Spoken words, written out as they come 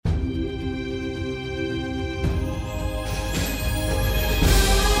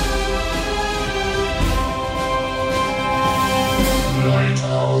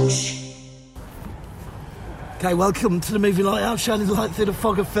Okay, welcome to the Movie Lighthouse, shining light through the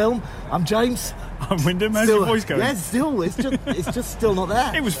fog of film. I'm James. I'm Wyndham. How's your voice going? Yeah, it's just still not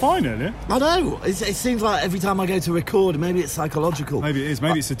there. It was fine earlier. I know. It seems like every time I go to record, maybe it's psychological. Maybe it is.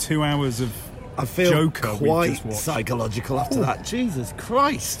 Maybe it's the 2 hours of I feel Joker quite we've just watched. Psychological after that. Jesus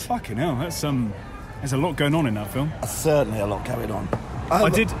Christ. Fucking hell, that's there's a lot going on in that film. Certainly a lot going on.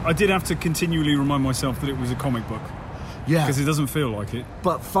 I did have to continually remind myself that it was a comic book. Yeah. Because it doesn't feel like it.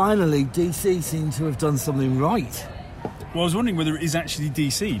 But finally, DC seem to have done something right. Well, I was wondering whether it is actually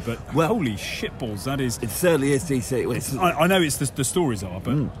DC, but holy shitballs, that is... It certainly is DC. I know it's the stories are,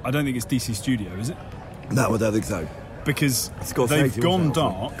 but I don't think it's DC Studio, is it? No, I don't think so. Because they've gone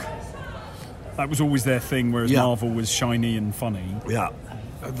dark. That was always their thing, whereas Marvel was shiny and funny. Yeah.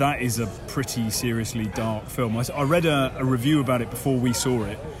 That is a pretty seriously dark film. I read a review about it before we saw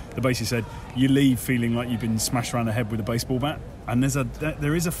it that basically said you leave feeling like you've been smashed around the head with a baseball bat, and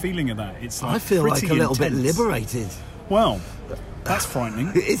there is a feeling of that. It's like I feel like a little bit liberated. Well, that's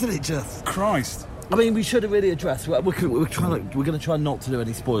frightening, isn't it? Just Christ. I mean, we should have really addressed. We're going to try not to do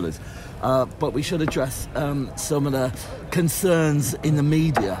any spoilers, but we should address some of the concerns in the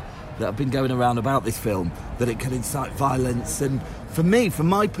media that have been going around about this film, that it can incite violence. And for me, from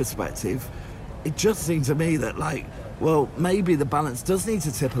my perspective, it just seems to me that, like, well, maybe the balance does need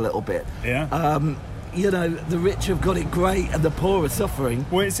to tip a little bit. Yeah. You know, the rich have got it great and the poor are suffering.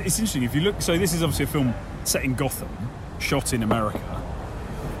 Well, it's interesting. If you look... So this is obviously a film set in Gotham, shot in America.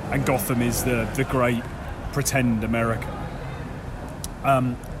 And Gotham is the great pretend America.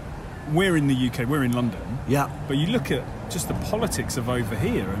 We're in the UK, we're in London. Yeah. But you look at just the politics of over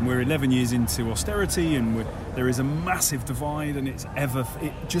here, and we're 11 years into austerity, and there is a massive divide, and it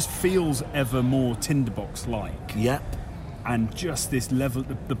just feels ever more tinderbox-like. Yep. And just this level,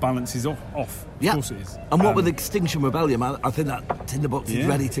 the balance is off. Yeah. Of course it is. And what with Extinction Rebellion, I think that tinderbox is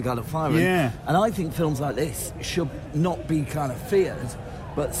ready to kind of fire. Yeah. And I think films like this should not be kind of feared,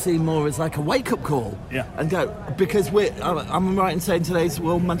 but seen more as like a wake-up call. Yeah. And go, because I'm right in saying today's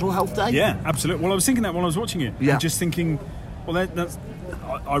World Mental Health Day? Yeah, absolutely. Well, I was thinking that while I was watching it. Yeah. And just thinking, well, that's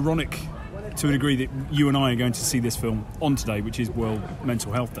ironic to a degree that you and I are going to see this film on today, which is World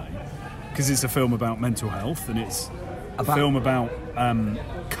Mental Health Day, because it's a film about mental health, and it's a film about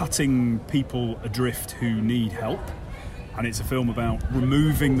cutting people adrift who need help, and it's a film about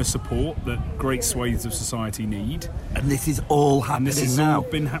removing the support that great swathes of society need. And this is all happening now. And this has all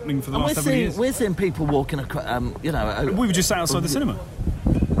been happening for the last 7 years. We're seeing people walking across, we were just sat outside the cinema.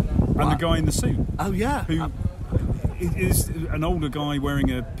 And the guy in the suit. Oh, yeah. Who is an older guy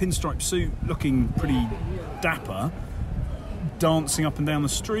wearing a pinstripe suit, looking pretty dapper, dancing up and down the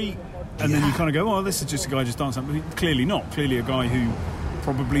street. And then you kind of go, oh, this is just a guy just dancing. But clearly not. Clearly a guy who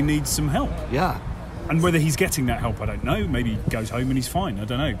probably needs some help. Yeah. And whether he's getting that help, I don't know. Maybe he goes home and he's fine. I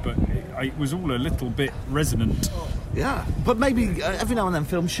don't know. But it was all a little bit resonant. Yeah. But maybe every now and then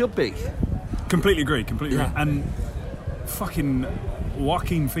films should be. Completely agree. Completely Yeah. agree. And fucking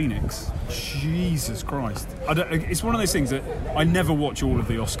Joaquin Phoenix. Jesus Christ. It's one of those things that I never watch all of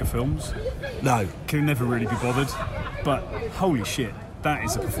the Oscar films. No. Can never really be bothered. But holy shit. That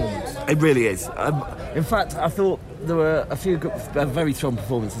is a performance. It really is. In fact, I thought there were a few very strong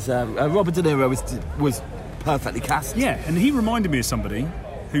performances. Robert De Niro was perfectly cast. Yeah, and he reminded me of somebody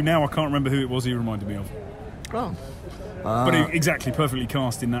who now I can't remember who it was he reminded me of. Oh. But exactly perfectly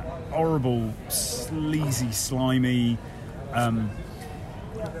cast in that horrible, sleazy, slimy...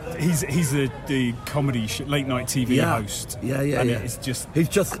 He's the comedy late night TV host. Yeah. It's just he's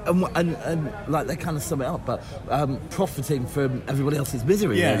just and like they kind of sum it up, but profiting from everybody else's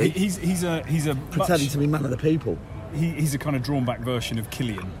misery. Yeah, really. he's a pretending to be man of the people. He's a kind of drawn back version of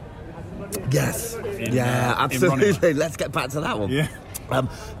Killian. Yes. Absolutely. Let's get back to that one. Yeah.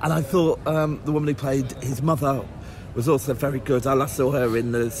 And I thought the woman who played his mother was also very good. I last saw her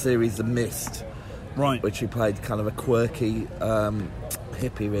in the series The Mist. Right. Which she played kind of a quirky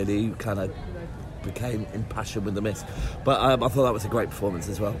hippie, really, who kind of became impassioned with The Mist. But I thought that was a great performance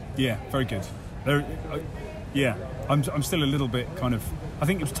as well. Yeah, very good. I'm still a little bit kind of... I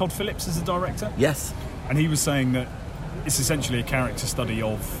think it was Todd Phillips as the director. Yes. And he was saying that it's essentially a character study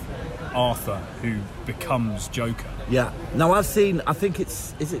of Arthur, who becomes Joker. Yeah. Now, I've seen, I think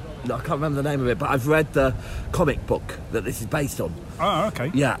is it, I can't remember the name of it, but I've read the comic book that this is based on. Oh,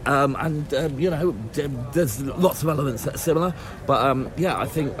 okay. Yeah, there's lots of elements that are similar, but I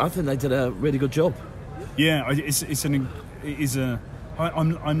think they did a really good job. Yeah,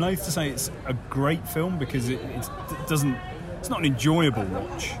 I'm loath to say it's a great film because it's not an enjoyable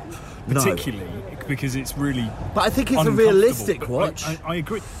watch, particularly because it's really. But I think it's a realistic watch. I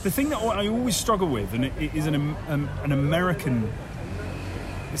agree. The thing that I always struggle with, and it is an American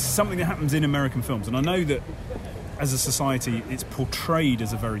it's something that happens in American films, and I know that as a society, it's portrayed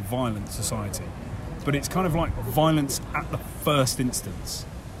as a very violent society, but it's kind of like violence at the first instance.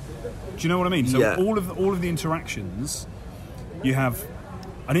 Do you know what I mean? So all of the interactions, you have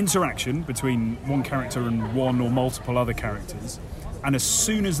an interaction between one character and one or multiple other characters, and as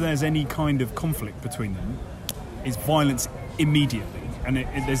soon as there's any kind of conflict between them, it's violence immediately, and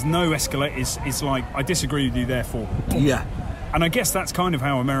there's no escalate. It's like, I disagree with you, therefore. Yeah. And I guess that's kind of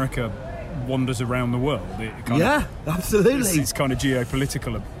how America wanders around the world. Absolutely. It's kind of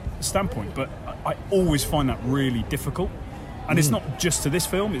geopolitical standpoint, but I always find that really difficult. And it's not just to this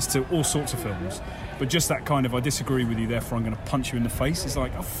film, it's to all sorts of films. But just that kind of, I disagree with you, therefore I'm going to punch you in the face. It's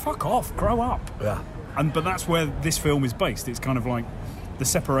like, oh, fuck off, grow up. Yeah. But that's where this film is based. It's kind of like the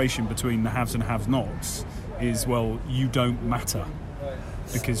separation between the haves and have-nots is, well, you don't matter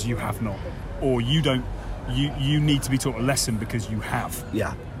because you have not. Or you don't, you need to be taught a lesson because you have.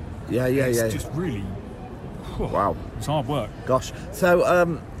 Yeah. It's just really... Wow. It's hard work. Gosh.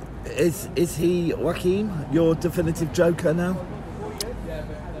 So, is he, Joaquin, your definitive Joker now?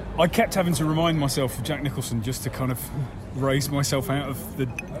 I kept having to remind myself of Jack Nicholson just to kind of raise myself out of the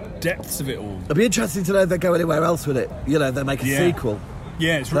depths of it all. It'll be interesting to know if they go anywhere else with it. You know, they make a sequel.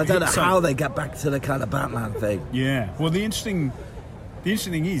 Yeah, it's really... I don't know how they get back to the kind of Batman thing. Yeah. Well, the interesting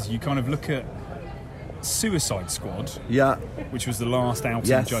thing is you kind of look at Suicide Squad, which was the last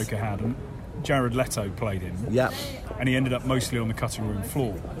outing Joker had, and Jared Leto played him, and he ended up mostly on the cutting room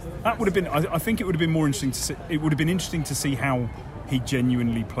floor. That would have been, I think it would have been more interesting to see, it would have been interesting to see how he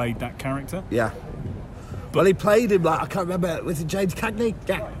genuinely played that character. Well, he played him like, I can't remember, was it James Cagney?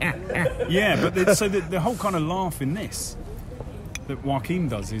 Yeah, but so the whole kind of laugh in this that Joaquin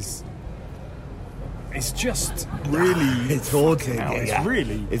does is, it's just really... it's haunting. It's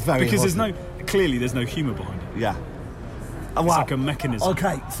very because haunting. Clearly there's no humour behind it. It's like a mechanism.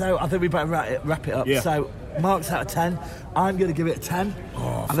 Okay, so I think we better wrap it up. So, marks out of 10. I'm going to give it a 10.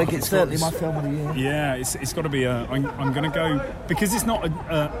 I think it's certainly my film of the year. Yeah, it's got to be a... I'm going to go... Because it's not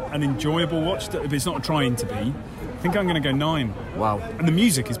an enjoyable watch, it's not trying to be, I think I'm going to go 9. Wow. And the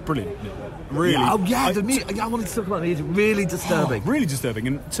music is brilliant. Really. The music. I wanted to talk about the music. Really disturbing. Really disturbing.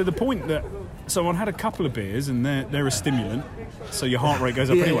 And to the point that... So I had a couple of beers, and they're a stimulant, so your heart rate goes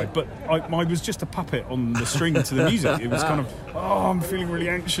up anyway. But I was just a puppet on the string to the music. It was kind of, I'm feeling really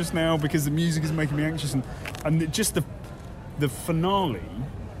anxious now because the music is making me anxious, and just the finale.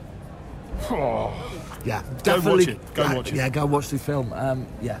 Definitely. Go watch it. Yeah, go watch the film.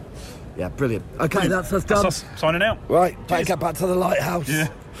 Brilliant. Okay, that's us done. That's us signing out. Right, better get back to the lighthouse. Yeah.